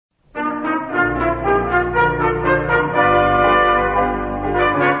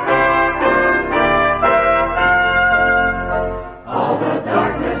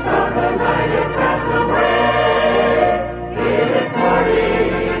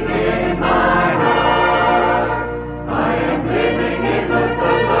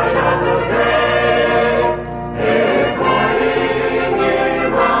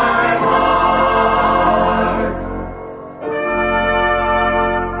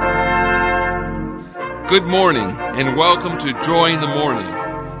Good morning, and welcome to Joy in the Morning.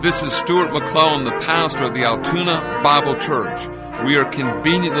 This is Stuart McClellan, the pastor of the Altoona Bible Church. We are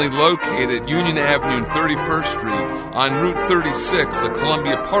conveniently located at Union Avenue and 31st Street on Route 36, the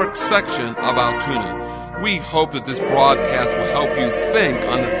Columbia Park section of Altoona. We hope that this broadcast will help you think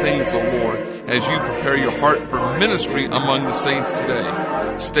on the things of the Lord as you prepare your heart for ministry among the saints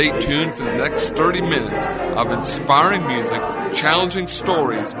today. Stay tuned for the next 30 minutes of inspiring music, challenging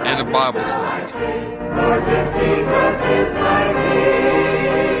stories, and a Bible study. Lord, Jesus is my King.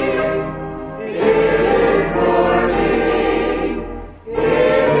 It is morning. It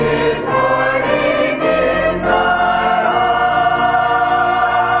is morning in my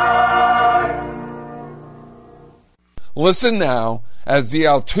heart. Listen now as the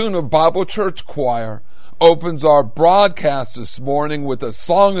Altoona Bible Church Choir opens our broadcast this morning with a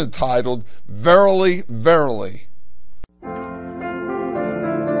song entitled, Verily, Verily.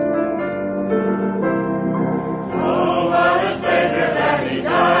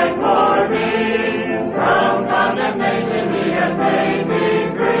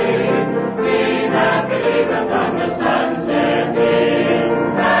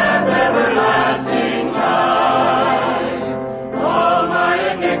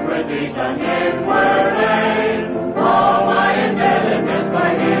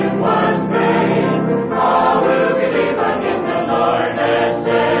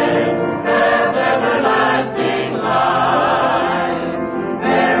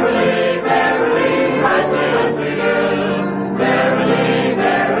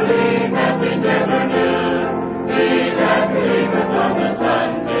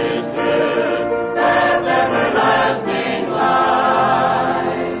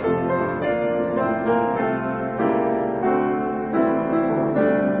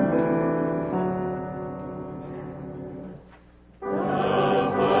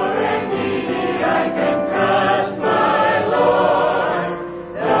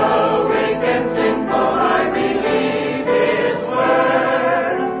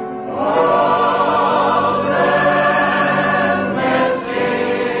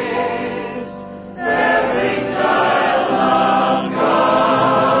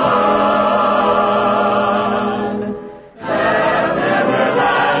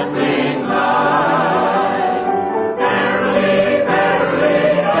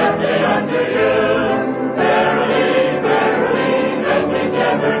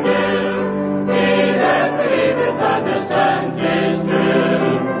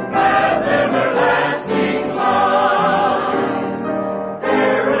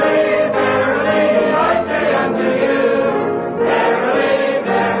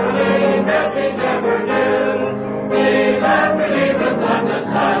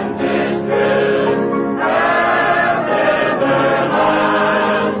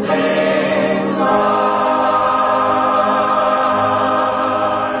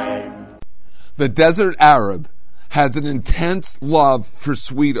 The desert Arab has an intense love for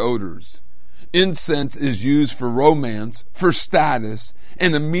sweet odors. Incense is used for romance, for status,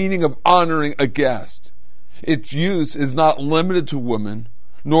 and a meaning of honoring a guest. Its use is not limited to women,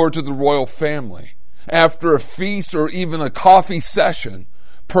 nor to the royal family. After a feast or even a coffee session,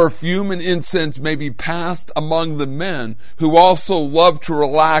 perfume and incense may be passed among the men who also love to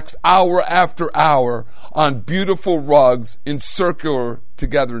relax hour after hour on beautiful rugs in circular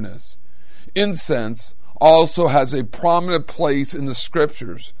togetherness. Incense also has a prominent place in the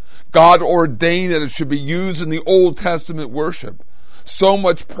scriptures. God ordained that it should be used in the Old Testament worship. So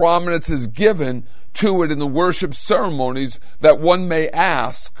much prominence is given to it in the worship ceremonies that one may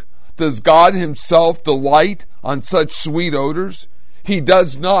ask, does God himself delight on such sweet odors? He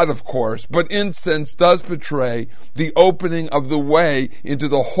does not, of course, but incense does portray the opening of the way into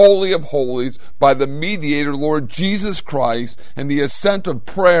the Holy of Holies by the mediator, Lord Jesus Christ, and the ascent of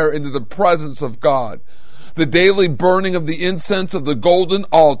prayer into the presence of God. The daily burning of the incense of the golden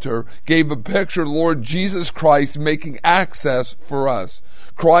altar gave a picture of Lord Jesus Christ making access for us.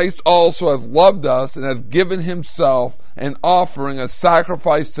 Christ also hath loved us and hath given himself an offering, a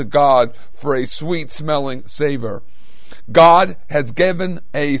sacrifice to God for a sweet-smelling savor. God has given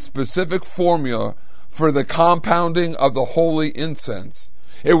a specific formula for the compounding of the holy incense.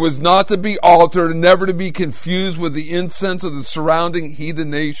 It was not to be altered and never to be confused with the incense of the surrounding heathen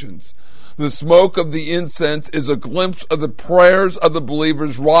nations. The smoke of the incense is a glimpse of the prayers of the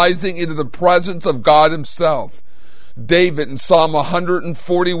believers rising into the presence of God himself. David in Psalm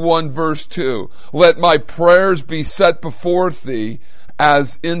 141 verse 2, let my prayers be set before thee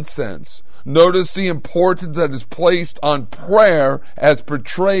as incense. Notice the importance that is placed on prayer as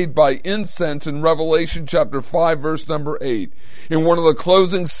portrayed by incense in Revelation chapter 5, verse number 8. In one of the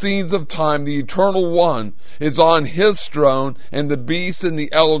closing scenes of time, the Eternal One is on his throne, and the beasts and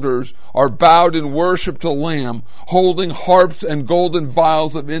the elders are bowed in worship to Lamb, holding harps and golden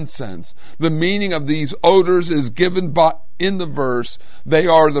vials of incense. The meaning of these odors is given in the verse. They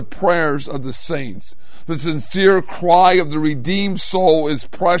are the prayers of the saints. The sincere cry of the redeemed soul is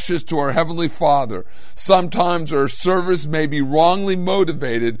precious to our Heavenly Father. Sometimes our service may be wrongly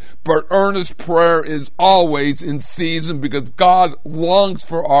motivated, but earnest prayer is always in season because God longs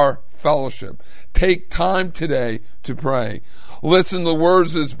for our fellowship. Take time today to pray. Listen to the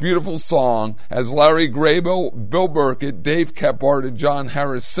words of this beautiful song as Larry Grable, Bill Burkett, Dave Kephart, and John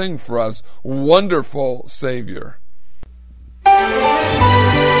Harris sing for us, Wonderful Savior. I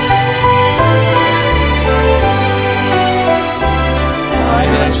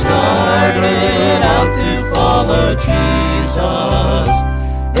have started out to follow Jesus.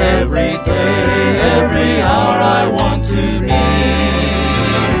 Every day, every hour I want to be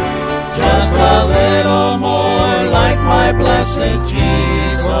just a little more like my blessed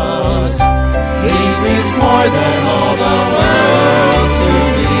Jesus. He means more than all the world to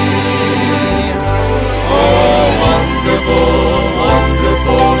me. Oh, wonderful,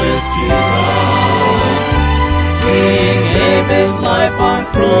 wonderful is Jesus. He gave his life on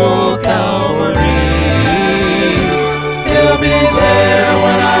cruel Calvary. He'll be there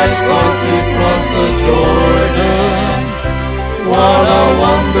when I start to cross the Jordan. What a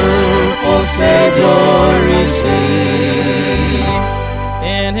wonderful Savior is he.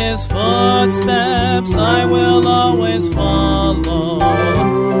 In his footsteps I will always follow.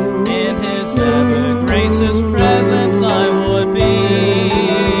 In his ever-gracious presence I would be.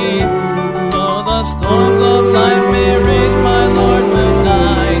 Though the storms of life may rage, my Lord will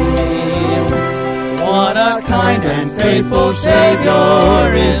guide me. What a kind and faithful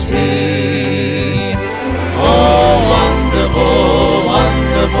Savior is he. Oh, wonderful,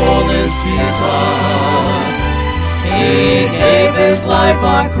 wonderful is Jesus. He gave his life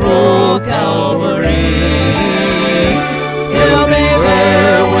on cruel Calvary. He'll be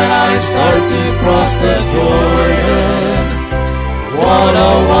there when I start to cross the Jordan. What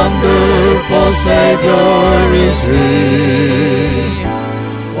a wonderful Savior is he.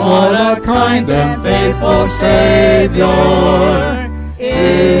 What a kind and faithful Savior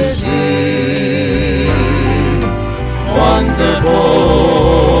is he. Wonderful,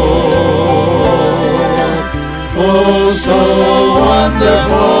 oh so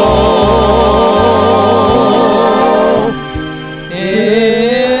wonderful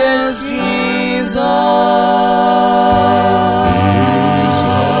is Jesus.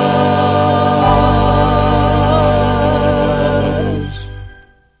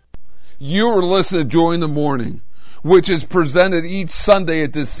 You are listening to Joy in the Morning, which is presented each Sunday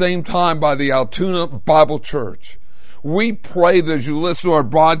at the same time by the Altoona Bible Church. We pray that as you listen to our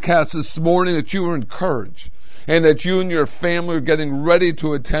broadcast this morning that you are encouraged and that you and your family are getting ready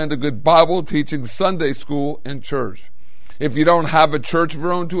to attend a good Bible teaching Sunday school and church. If you don't have a church of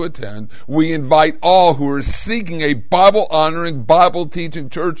your own to attend, we invite all who are seeking a Bible-honoring, Bible-teaching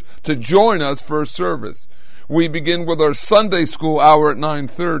church to join us for a service. We begin with our Sunday school hour at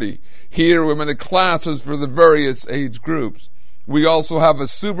 9:30. Here we're in the classes for the various age groups. We also have a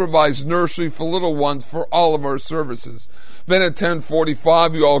supervised nursery for little ones for all of our services. Then at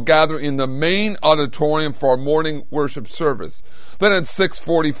 10:45, you all gather in the main auditorium for our morning worship service. Then at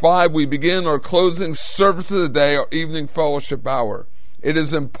 6:45, we begin our closing service of the day, our evening fellowship hour. It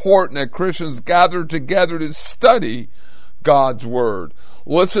is important that Christians gather together to study God's Word.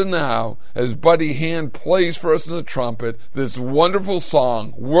 Listen now as Buddy Hand plays for us in the trumpet this wonderful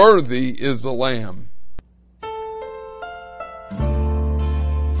song, Worthy is the Lamb.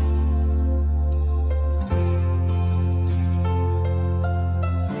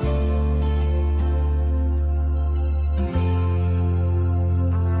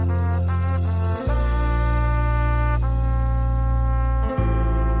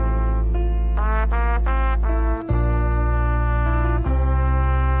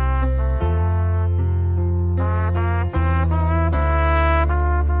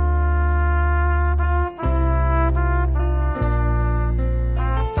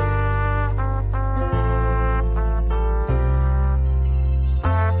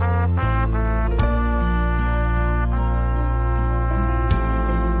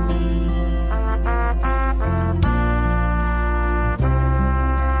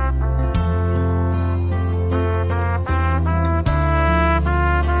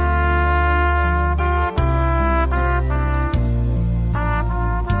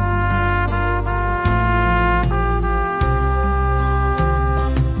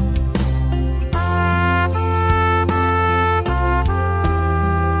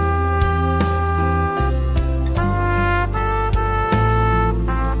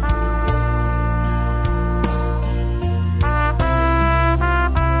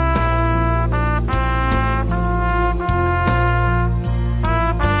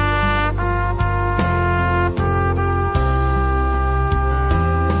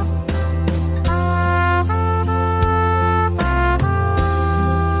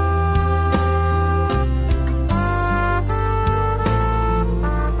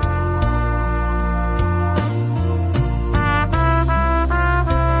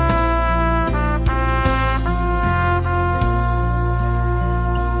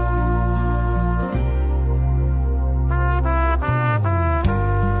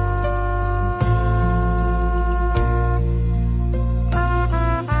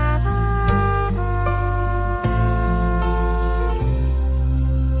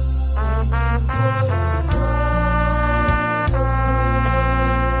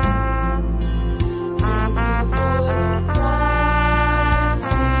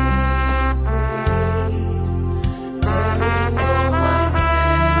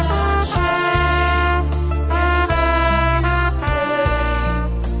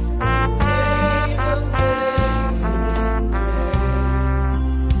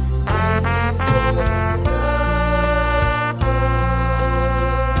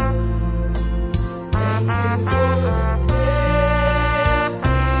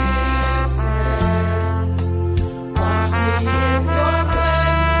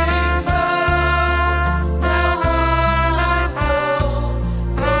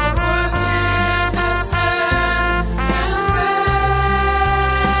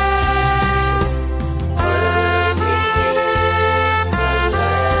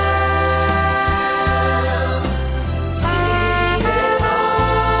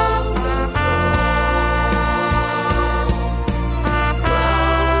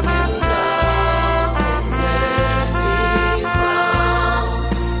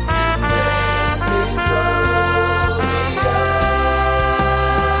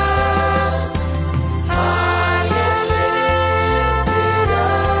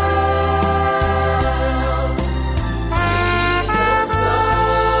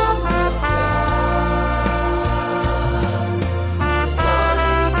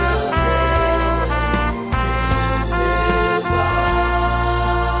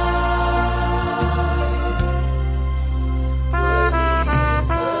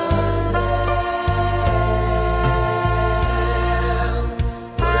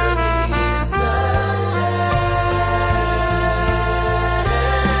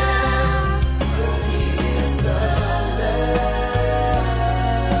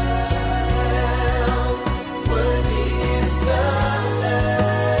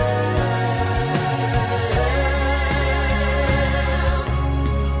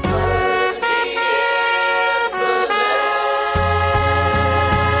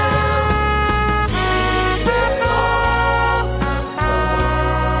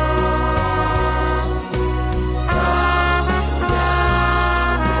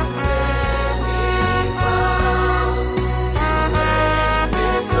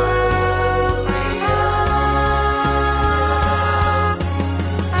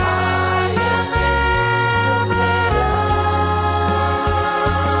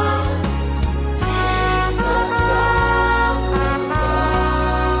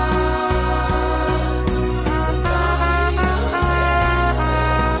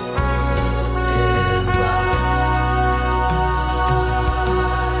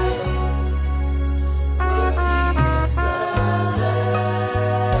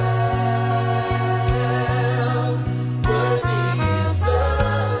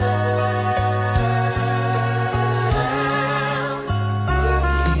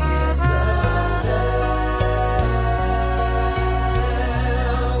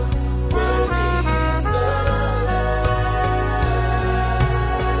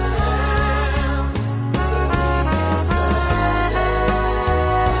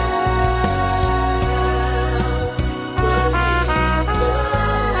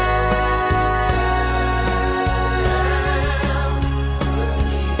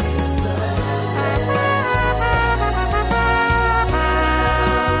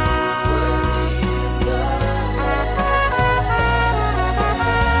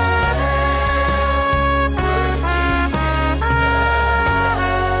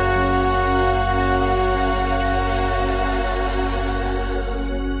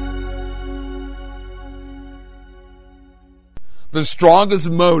 The strongest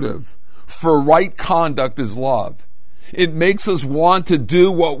motive for right conduct is love. It makes us want to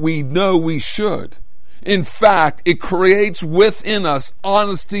do what we know we should. In fact, it creates within us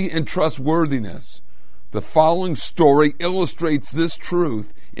honesty and trustworthiness. The following story illustrates this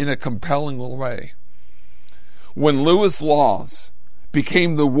truth in a compelling way. When Lewis Laws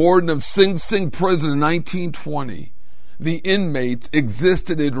became the warden of Sing Sing prison in 1920, the inmates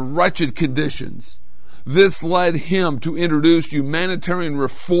existed in wretched conditions. This led him to introduce humanitarian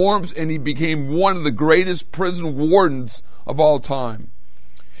reforms, and he became one of the greatest prison wardens of all time.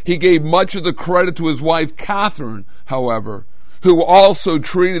 He gave much of the credit to his wife, Catherine, however, who also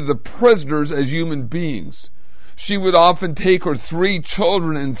treated the prisoners as human beings. She would often take her 3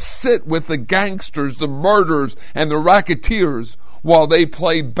 children and sit with the gangsters, the murderers, and the racketeers while they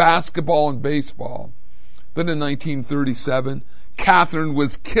played basketball and baseball. Then in 1937, Catherine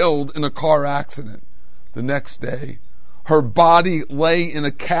was killed in a car accident. The next day, her body lay in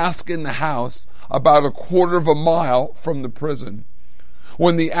a casket in the house about a quarter of a mile from the prison.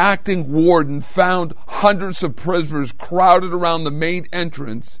 When the acting warden found hundreds of prisoners crowded around the main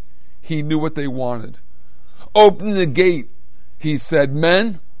entrance, he knew what they wanted. Open the gate, he said.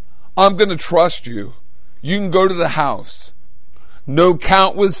 Men, I'm going to trust you. You can go to the house. No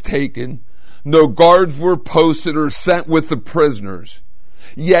count was taken. No guards were posted or sent with the prisoners.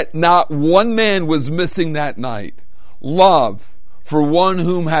 Yet not one man was missing that night. Love for one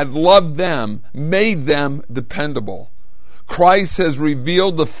whom had loved them made them dependable. Christ has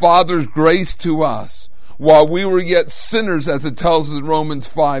revealed the Father's grace to us while we were yet sinners, as it tells us in Romans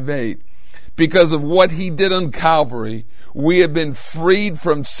 5:8. Because of what he did on Calvary, we have been freed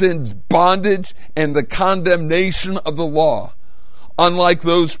from sin's bondage and the condemnation of the law. Unlike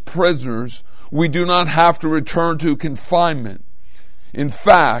those prisoners, we do not have to return to confinement. In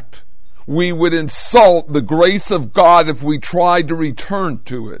fact, we would insult the grace of God if we tried to return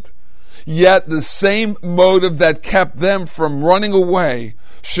to it. Yet the same motive that kept them from running away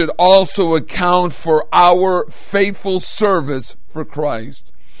should also account for our faithful service for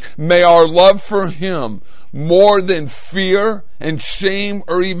Christ. May our love for him, more than fear and shame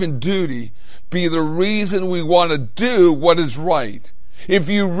or even duty, be the reason we want to do what is right. If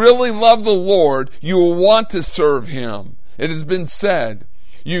you really love the Lord, you will want to serve him. It has been said,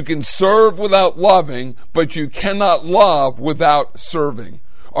 you can serve without loving, but you cannot love without serving.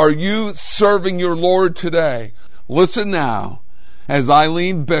 Are you serving your Lord today? Listen now as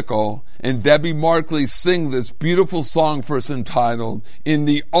Eileen Bickel and Debbie Markley sing this beautiful song for us entitled, In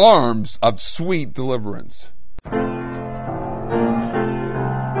the Arms of Sweet Deliverance.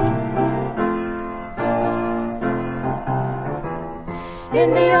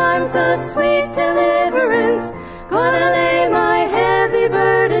 In the arms of sweet deliverance, gonna lay my heavy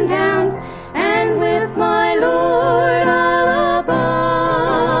burden down, and with my Lord I'll abide.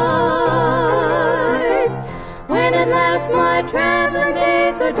 When at last my traveling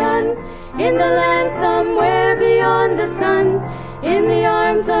days are done, in the land somewhere beyond the sun, in the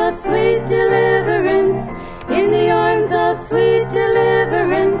arms of sweet deliverance, in the arms of sweet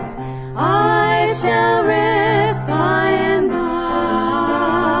deliverance, I shall rest by and by.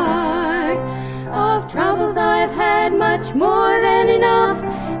 Of troubles I've had much more than enough.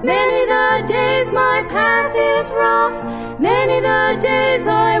 Many the days my path is rough. Many the days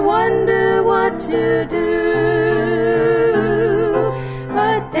I wonder what to do.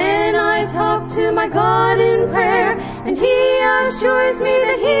 But then I talk to my God in prayer, and he assures me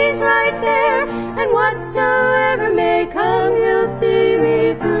that he's right there, and whatsoever may come, he'll see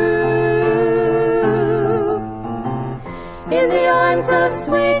me through. In the arms of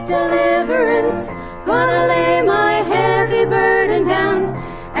sweet deliverance, gonna lay my heavy burden down,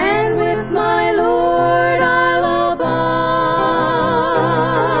 and with my Lord I'll abide.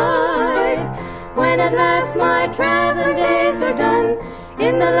 When at last my traveling days are done,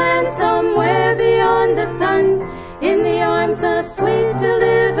 in the land somewhere beyond the sun, in the arms of sweet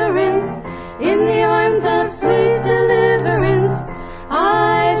deliverance, in the arms of sweet deliverance,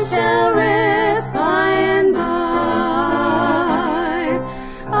 I shall rest by and by.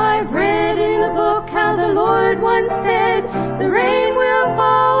 I've read in the book how the Lord once said, the rain will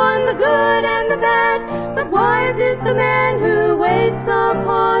fall on the good and the bad, but wise is the man who waits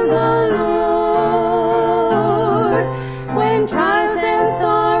upon the Lord. When trials and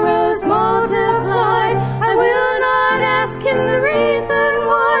sorrows multiply, I will not ask him the reason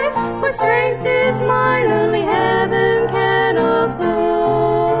why, for strength is mine, only heaven can afford.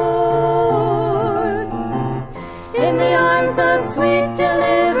 In the arms of sweet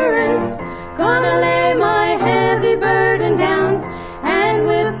deliverance, gonna lay my heavy burden down, and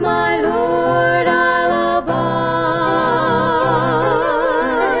with my Lord I'll abide.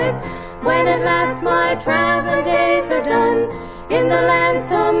 in the land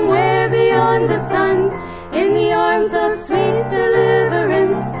somewhere beyond the sun, in the arms of sweet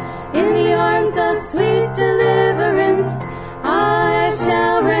deliverance, in the arms of sweet deliverance, I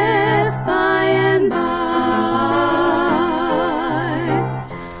shall rest by and by.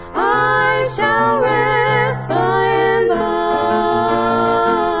 I shall rest by and by.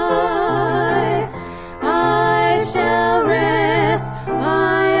 I shall rest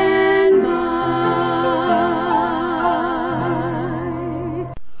by and by.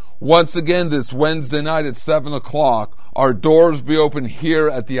 Once again, this Wednesday night at 7 o'clock, our doors be open here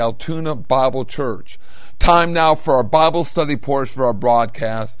at the Altoona Bible Church. Time now for our Bible study portion for our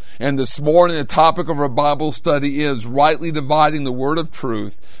broadcast. And this morning, the topic of our Bible study is rightly dividing the word of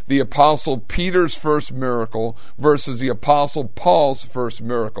truth, the Apostle Peter's first miracle versus the Apostle Paul's first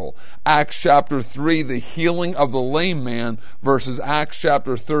miracle. Acts chapter 3, the healing of the lame man versus Acts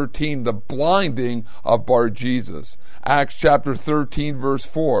chapter 13, the blinding of Bar-Jesus. Acts chapter 13, verse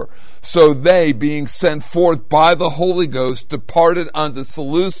 4. So they, being sent forth by the Holy Ghost, departed unto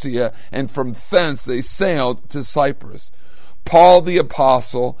Seleucia, and from thence they sailed to Cyprus. Paul the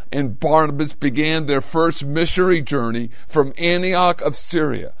Apostle and Barnabas began their first missionary journey from Antioch of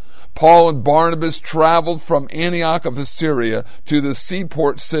Syria. Paul and Barnabas traveled from Antioch of Syria to the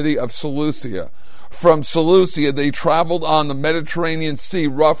seaport city of Seleucia. From Seleucia, they traveled on the Mediterranean Sea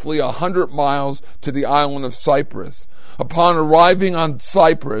roughly 100 miles to the island of Cyprus. Upon arriving on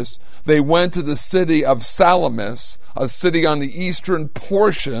Cyprus, they went to the city of Salamis, a city on the eastern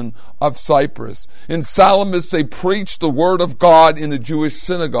portion of Cyprus. In Salamis, they preached the word of God in the Jewish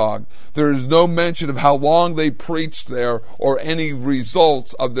synagogue. There is no mention of how long they preached there or any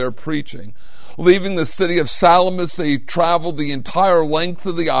results of their preaching. Leaving the city of Salamis, they traveled the entire length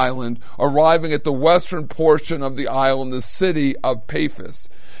of the island, arriving at the western portion of the island, the city of Paphos.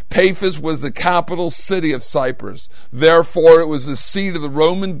 Paphos was the capital city of Cyprus. Therefore, it was the seat of the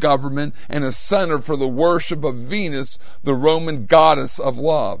Roman government and a center for the worship of Venus, the Roman goddess of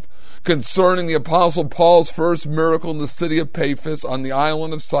love. Concerning the Apostle Paul's first miracle in the city of Paphos on the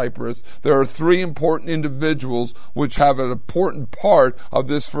island of Cyprus, there are three important individuals which have an important part of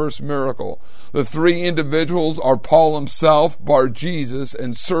this first miracle. The three individuals are Paul himself, Bar-Jesus,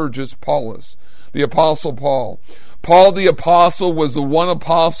 and Sergius Paulus. The Apostle Paul. Paul the Apostle was the one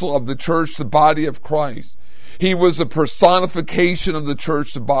apostle of the church, the body of Christ. He was the personification of the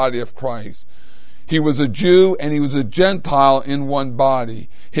church, the body of Christ. He was a Jew and he was a Gentile in one body.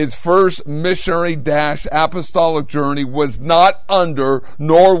 His first missionary apostolic journey was not under,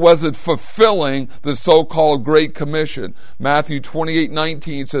 nor was it fulfilling the so-called Great Commission. Matthew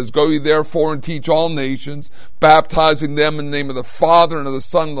 28:19 says, Go ye therefore and teach all nations, baptizing them in the name of the Father and of the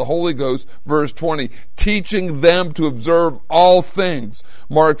Son and of the Holy Ghost. Verse 20, teaching them to observe all things.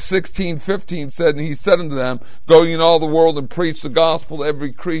 Mark 16:15 said, and he said unto them, Go ye in all the world and preach the gospel to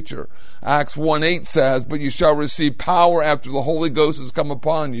every creature. Acts 1:8 says, But ye shall receive power after the Holy Ghost has come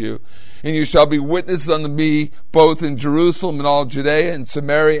upon you, and you shall be witnesses unto me both in Jerusalem and all Judea and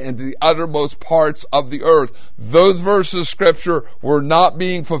Samaria and to the uttermost parts of the earth. Those verses of Scripture were not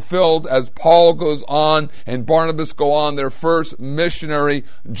being fulfilled as Paul goes on and Barnabas go on their first missionary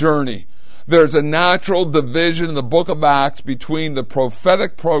journey. There's a natural division in the book of Acts between the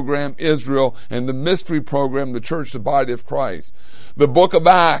prophetic program, Israel, and the mystery program, the church, the body of Christ. The book of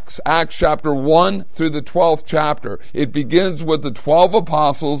Acts, Acts chapter 1 through the 12th chapter, it begins with the 12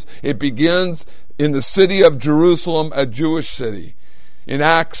 apostles. It begins in the city of Jerusalem, a Jewish city. In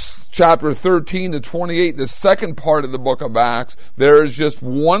Acts chapter 13 to 28, the second part of the book of Acts, there is just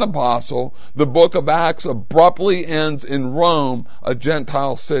one apostle. The book of Acts abruptly ends in Rome, a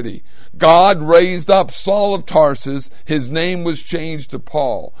Gentile city. God raised up Saul of Tarsus. His name was changed to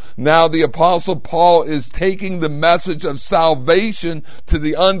Paul. Now the apostle Paul is taking the message of salvation to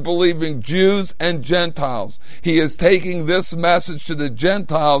the unbelieving Jews and Gentiles. He is taking this message to the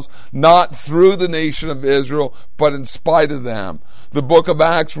Gentiles not through the nation of Israel, but in spite of them. The book of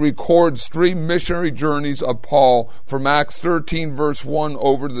Acts records three missionary journeys of Paul from Acts 13 verse 1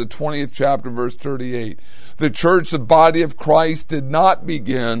 over to the 20th chapter verse 38. The church, the body of Christ, did not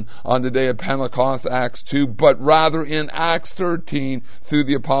begin on the day of Pentecost, Acts 2, but rather in Acts 13 through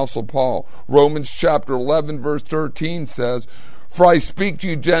the apostle Paul. Romans chapter 11 verse 13 says, For I speak to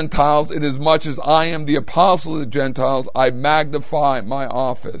you Gentiles, inasmuch as I am the apostle of the Gentiles, I magnify my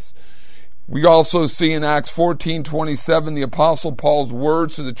office. We also see in Acts 14:27 the Apostle Paul's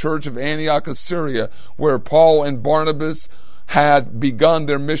words to the church of Antioch of Syria, where Paul and Barnabas had begun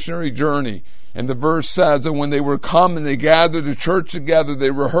their missionary journey. And the verse says, And when they were come and they gathered the church together, they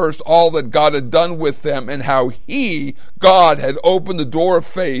rehearsed all that God had done with them, and how He, God, had opened the door of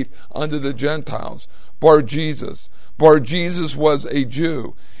faith unto the Gentiles. Bar-Jesus. Bar-Jesus was a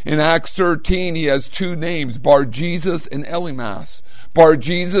Jew. In Acts 13, he has two names, Bar-Jesus and Elymas.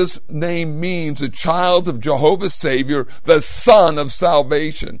 Bar-Jesus' name means the child of Jehovah's Savior, the son of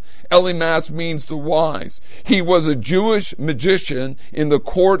salvation. Elymas means the wise. He was a Jewish magician in the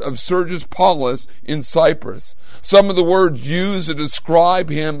court of Sergius Paulus in Cyprus. Some of the words used to describe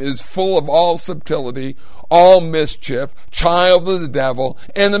him is full of all subtlety, all mischief, child of the devil,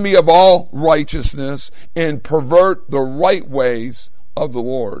 enemy of all righteousness, and pervert the right ways of the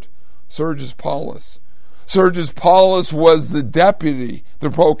Lord. Sergius Paulus. Sergius Paulus was the deputy, the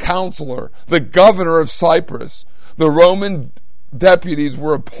proconsular, the governor of Cyprus. The Roman deputies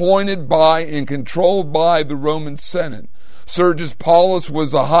were appointed by and controlled by the Roman Senate. Sergius Paulus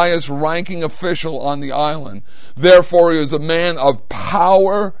was the highest ranking official on the island. Therefore, he was a man of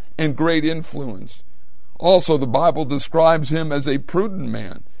power and great influence. Also, the Bible describes him as a prudent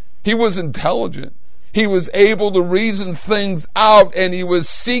man. He was intelligent. He was able to reason things out, and he was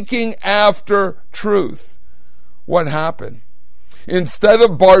seeking after truth. What happened? Instead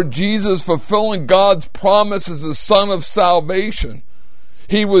of Bar-Jesus fulfilling God's promise as the son of salvation,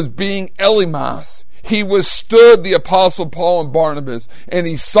 he was being Elymas. He withstood the Apostle Paul and Barnabas, and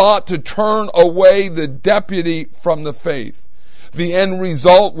he sought to turn away the deputy from the faith. The end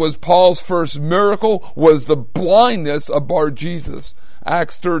result was Paul's first miracle was the blindness of Bar-Jesus.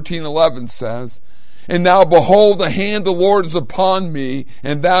 Acts 13:11 says, "And now behold, the hand of the Lord is upon me,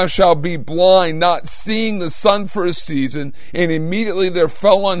 and thou shalt be blind, not seeing the sun for a season. And immediately there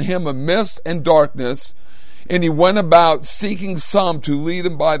fell on him a mist and darkness, and he went about seeking some to lead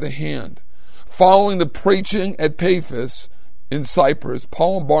him by the hand." Following the preaching at Paphos in Cyprus,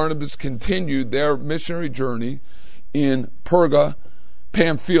 Paul and Barnabas continued their missionary journey in Perga,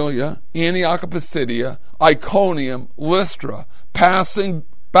 Pamphylia, Antioch of Pisidia, Iconium, Lystra, passing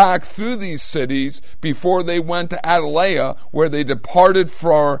back through these cities before they went to Attaleia, where they departed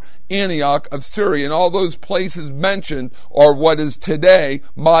for Antioch of Syria. And all those places mentioned are what is today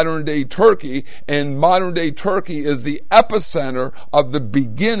modern-day Turkey, and modern-day Turkey is the epicenter of the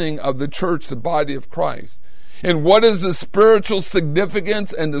beginning of the church, the body of Christ. And what is the spiritual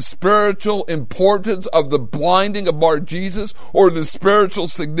significance and the spiritual importance of the blinding of Bar-Jesus, or the spiritual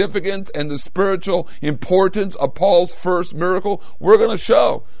significance and the spiritual importance of Paul's first miracle? We're going to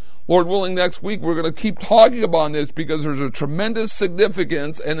show. Lord willing, next week we're going to keep talking about this, because there's a tremendous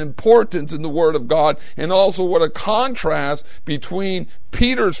significance and importance in the Word of God, and also what a contrast between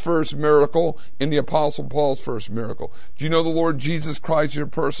Peter's first miracle and the Apostle Paul's first miracle. Do you know the Lord Jesus Christ, your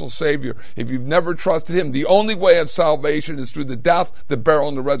personal Savior? If you've never trusted Him, the only way of salvation is through the death, the burial,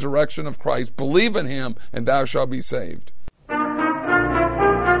 and the resurrection of Christ. Believe in Him, and thou shalt be saved.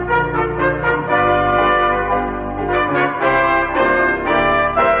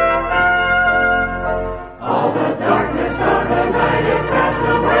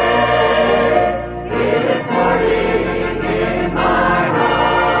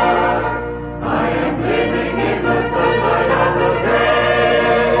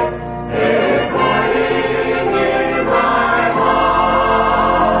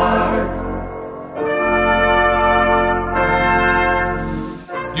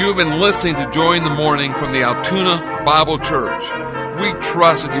 You've been listening to Joy in the Morning from the Altoona Bible Church. We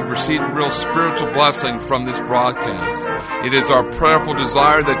trust that you've received a real spiritual blessing from this broadcast. It is our prayerful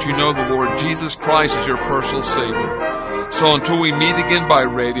desire that you know the Lord Jesus Christ is your personal Savior. So until we meet again by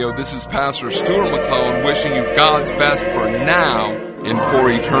radio, this is Pastor Stuart McClellan wishing you God's best for now and for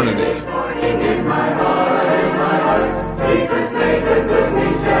eternity. Jesus made the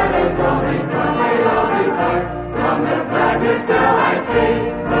gloomy shadows only from my lonely heart. Songs of gladness still I sing,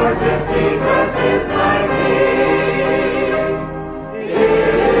 Lord, Jesus is my